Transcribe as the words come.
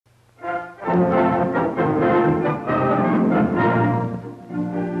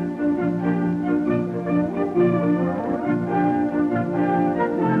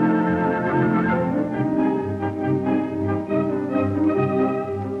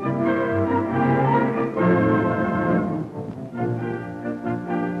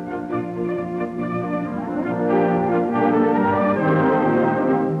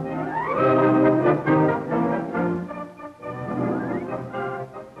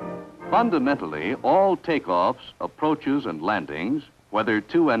Fundamentally, all takeoffs, approaches, and landings, whether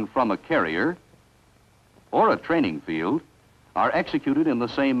to and from a carrier or a training field, are executed in the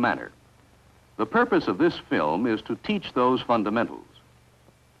same manner. The purpose of this film is to teach those fundamentals.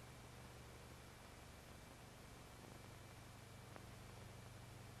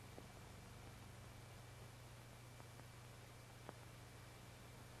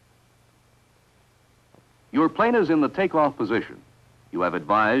 Your plane is in the takeoff position. You have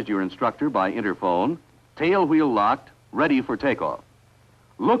advised your instructor by interphone, tail wheel locked, ready for takeoff.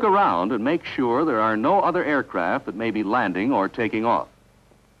 Look around and make sure there are no other aircraft that may be landing or taking off.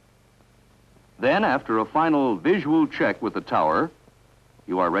 Then, after a final visual check with the tower,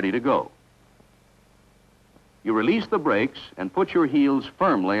 you are ready to go. You release the brakes and put your heels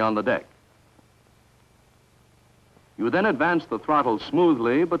firmly on the deck. You then advance the throttle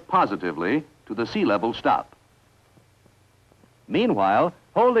smoothly but positively to the sea level stop. Meanwhile,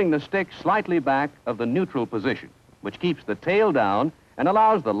 holding the stick slightly back of the neutral position, which keeps the tail down and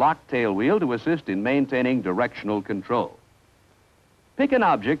allows the locked tail wheel to assist in maintaining directional control. Pick an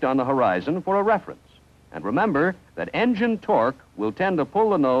object on the horizon for a reference, and remember that engine torque will tend to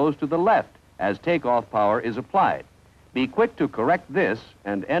pull the nose to the left as takeoff power is applied. Be quick to correct this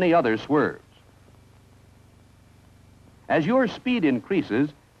and any other swerves. As your speed increases,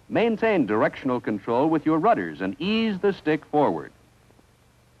 maintain directional control with your rudders and ease the stick forward.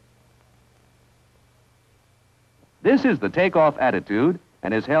 This is the takeoff attitude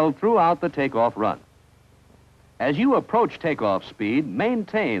and is held throughout the takeoff run. As you approach takeoff speed,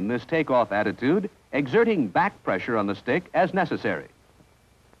 maintain this takeoff attitude, exerting back pressure on the stick as necessary.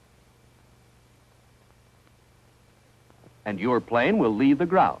 And your plane will leave the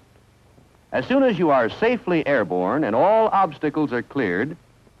ground. As soon as you are safely airborne and all obstacles are cleared,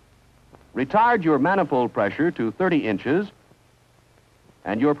 retard your manifold pressure to 30 inches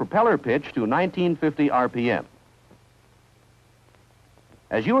and your propeller pitch to 1950 RPM.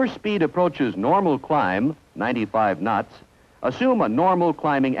 As your speed approaches normal climb, 95 knots, assume a normal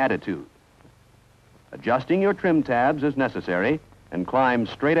climbing attitude, adjusting your trim tabs as necessary and climb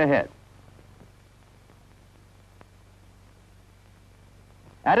straight ahead.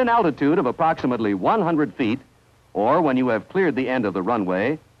 At an altitude of approximately 100 feet, or when you have cleared the end of the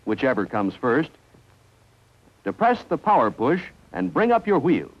runway, whichever comes first, depress the power push and bring up your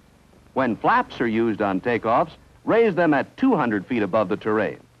wheels. When flaps are used on takeoffs, raise them at 200 feet above the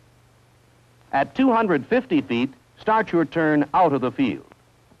terrain. At 250 feet, start your turn out of the field.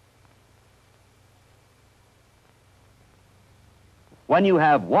 When you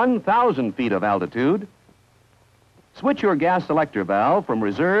have 1,000 feet of altitude, switch your gas selector valve from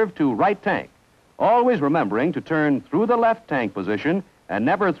reserve to right tank, always remembering to turn through the left tank position and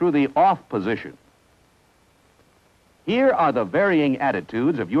never through the off position. Here are the varying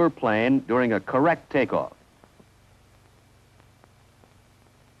attitudes of your plane during a correct takeoff.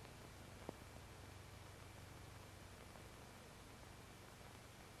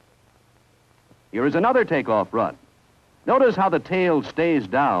 Here is another takeoff run. Notice how the tail stays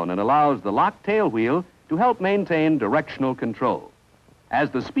down and allows the locked tail wheel to help maintain directional control. As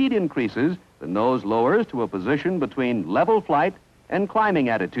the speed increases, the nose lowers to a position between level flight and climbing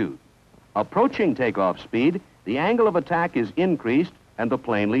attitude. Approaching takeoff speed, the angle of attack is increased and the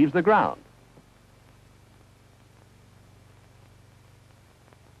plane leaves the ground.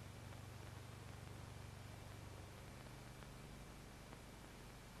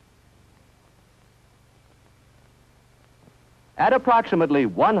 At approximately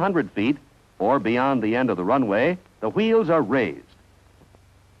 100 feet, or beyond the end of the runway, the wheels are raised.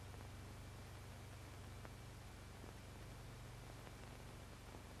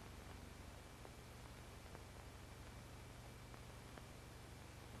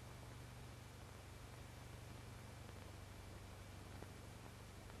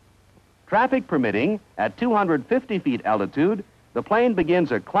 Traffic permitting, at 250 feet altitude, the plane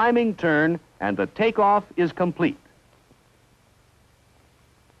begins a climbing turn and the takeoff is complete.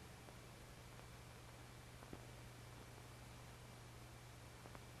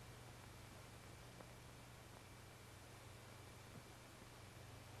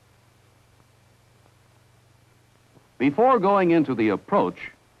 Before going into the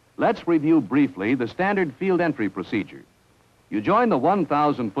approach, Let's review briefly the standard field entry procedure. You join the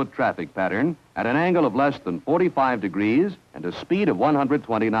 1,000-foot traffic pattern at an angle of less than 45 degrees and a speed of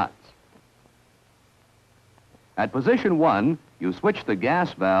 120 knots. At position 1, you switch the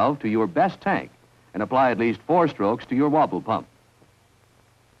gas valve to your best tank and apply at least 4 strokes to your wobble pump.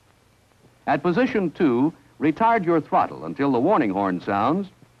 At position 2, retard your throttle until the warning horn sounds,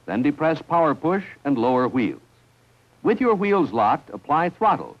 then depress power push and lower wheels. With your wheels locked, apply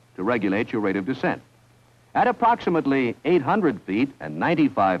throttle to regulate your rate of descent. At approximately 800 feet and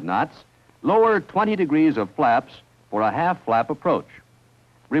 95 knots, lower 20 degrees of flaps for a half-flap approach.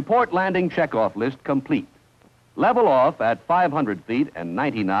 Report landing checkoff list complete. Level off at 500 feet and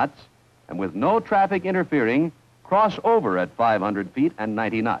 90 knots, and with no traffic interfering, cross over at 500 feet and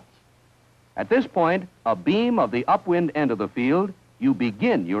 90 knots. At this point, a beam of the upwind end of the field, you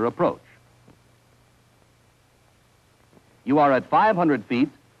begin your approach. You are at 500 feet,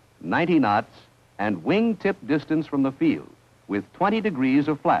 90 knots, and wingtip distance from the field, with 20 degrees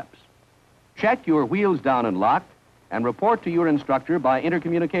of flaps. Check your wheels down and locked, and report to your instructor by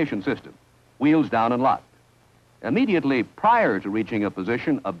intercommunication system. Wheels down and locked. Immediately prior to reaching a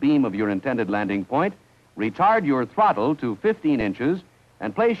position abeam of your intended landing point, retard your throttle to 15 inches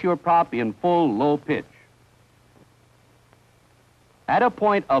and place your prop in full low pitch. At a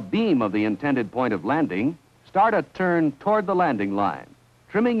point abeam of the intended point of landing, start a turn toward the landing line,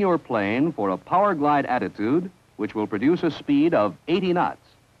 trimming your plane for a power glide attitude which will produce a speed of 80 knots.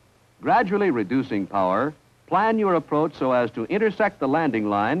 Gradually reducing power, plan your approach so as to intersect the landing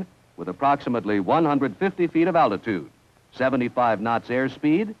line with approximately 150 feet of altitude, 75 knots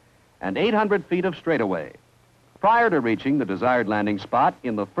airspeed, and 800 feet of straightaway, prior to reaching the desired landing spot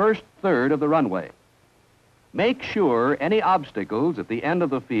in the first third of the runway. Make sure any obstacles at the end of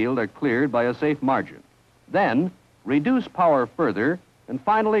the field are cleared by a safe margin. Then, reduce power further and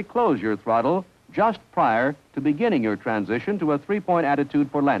finally close your throttle just prior to beginning your transition to a 3-point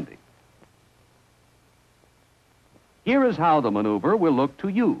attitude for landing. Here is how the maneuver will look to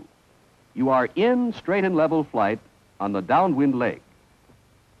you. You are in straight and level flight on the downwind leg.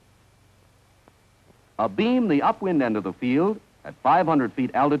 Abeam the upwind end of the field at 500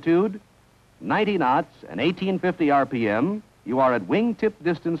 feet altitude, 90 knots and 1850 RPM, you are at wingtip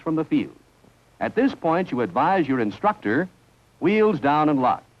distance from the field. At this point, you advise your instructor, wheels down and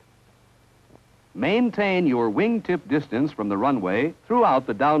locked. Maintain your wingtip distance from the runway throughout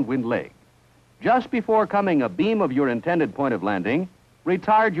the downwind leg. Just before coming abeam of your intended point of landing,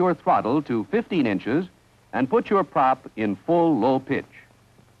 retard your throttle to 15 inches and put your prop in full low pitch.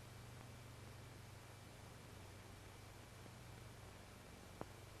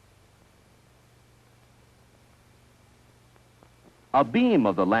 Abeam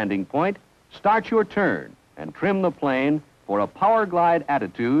of the landing point, start your turn and trim the plane for a power glide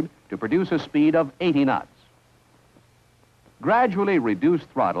attitude to produce a speed of 80 knots. Gradually reduce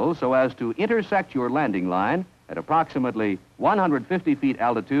throttle so as to intersect your landing line at approximately 150 feet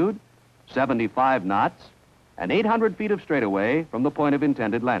altitude, 75 knots, and 800 feet of straightaway from the point of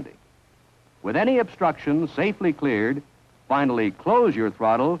intended landing. With any obstruction safely cleared, finally close your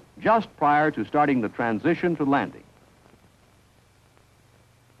throttle just prior to starting the transition to landing.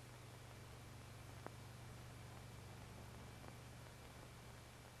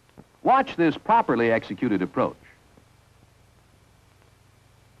 Watch this properly executed approach.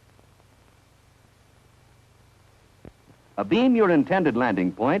 Abeam your intended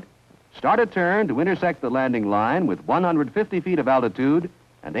landing point, start a turn to intersect the landing line with 150 feet of altitude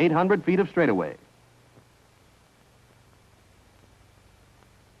and 800 feet of straightaway.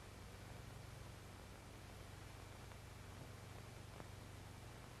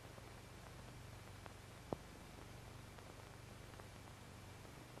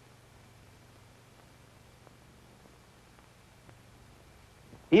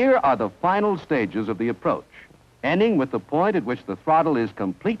 Here are the final stages of the approach, ending with the point at which the throttle is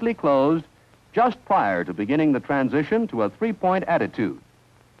completely closed just prior to beginning the transition to a 3-point attitude.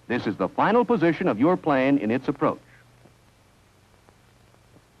 This is the final position of your plane in its approach.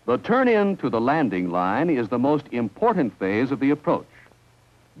 The turn-in to the landing line is the most important phase of the approach.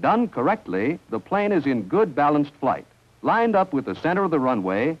 Done correctly, the plane is in good balanced flight, lined up with the center of the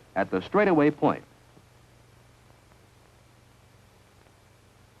runway at the straightaway point.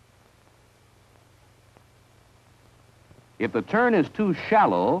 If the turn is too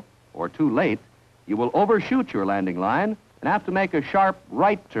shallow or too late, you will overshoot your landing line and have to make a sharp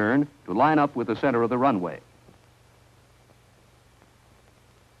right turn to line up with the center of the runway.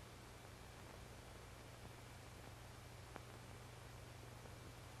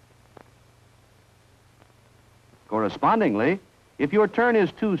 Correspondingly, If your turn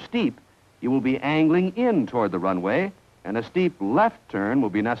is too steep, you will be angling in toward the runway, and a steep left turn will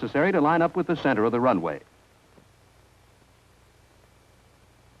be necessary to line up with the center of the runway.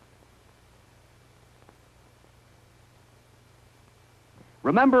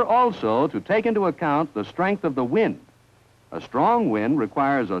 Remember also to take into account the strength of the wind. A strong wind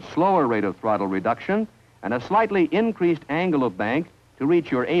requires a slower rate of throttle reduction and a slightly increased angle of bank to reach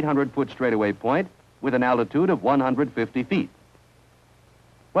your 800-foot straightaway point with an altitude of 150 feet.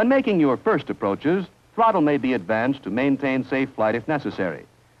 When making your first approaches, throttle may be advanced to maintain safe flight if necessary.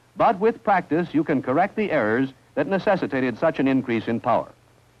 But with practice, you can correct the errors that necessitated such an increase in power.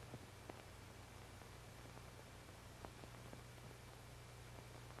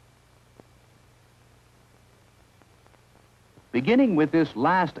 Beginning with this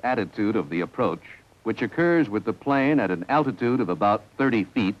last attitude of the approach, which occurs with the plane at an altitude of about 30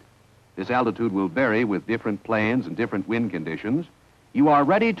 feet, this altitude will vary with different planes and different wind conditions, you are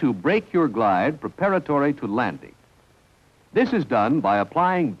ready to break your glide preparatory to landing. This is done by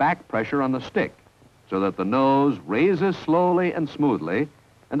applying back pressure on the stick so that the nose raises slowly and smoothly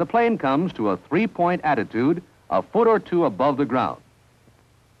and the plane comes to a three-point attitude a foot or two above the ground.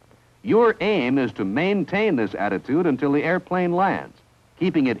 Your aim is to maintain this attitude until the airplane lands,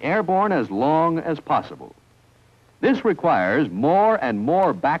 keeping it airborne as long as possible. This requires more and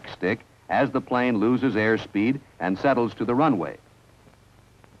more backstick as the plane loses airspeed and settles to the runway.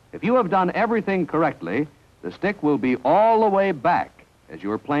 If you have done everything correctly, the stick will be all the way back as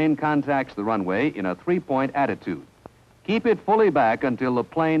your plane contacts the runway in a three-point attitude. Keep it fully back until the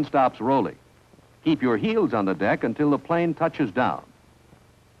plane stops rolling. Keep your heels on the deck until the plane touches down.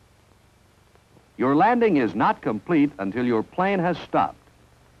 Your landing is not complete until your plane has stopped.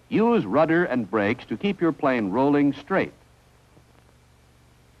 Use rudder and brakes to keep your plane rolling straight.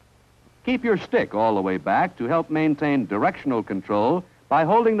 Keep your stick all the way back to help maintain directional control by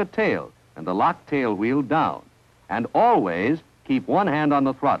holding the tail and the lock tail wheel down. And always keep one hand on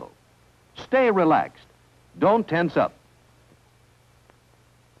the throttle. Stay relaxed. Don't tense up.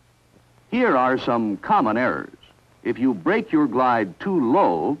 Here are some common errors. If you break your glide too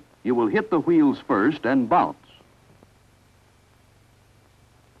low, you will hit the wheels first and bounce.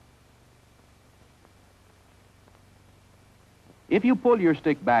 If you pull your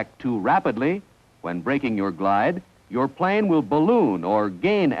stick back too rapidly, when breaking your glide, your plane will balloon or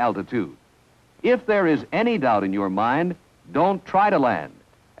gain altitude. If there is any doubt in your mind, don't try to land.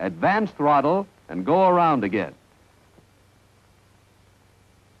 Advance throttle and go around again.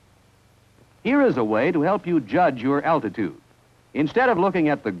 Here is a way to help you judge your altitude. Instead of looking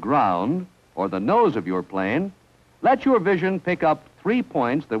at the ground or the nose of your plane, let your vision pick up 3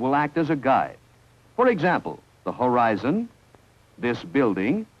 points that will act as a guide. For example, the horizon, this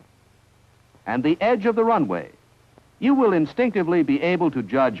building, and the edge of the runway. You will instinctively be able to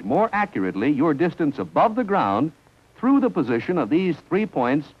judge more accurately your distance above the ground through the position of these 3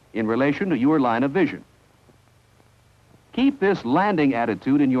 points in relation to your line of vision. Keep this landing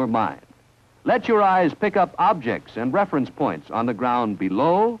attitude in your mind. Let your eyes pick up objects and reference points on the ground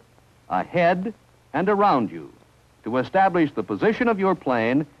below, ahead, and around you to establish the position of your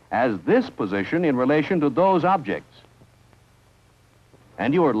plane as this position in relation to those objects.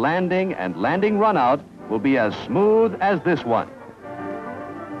 And your landing and landing run-out will be as smooth as this one.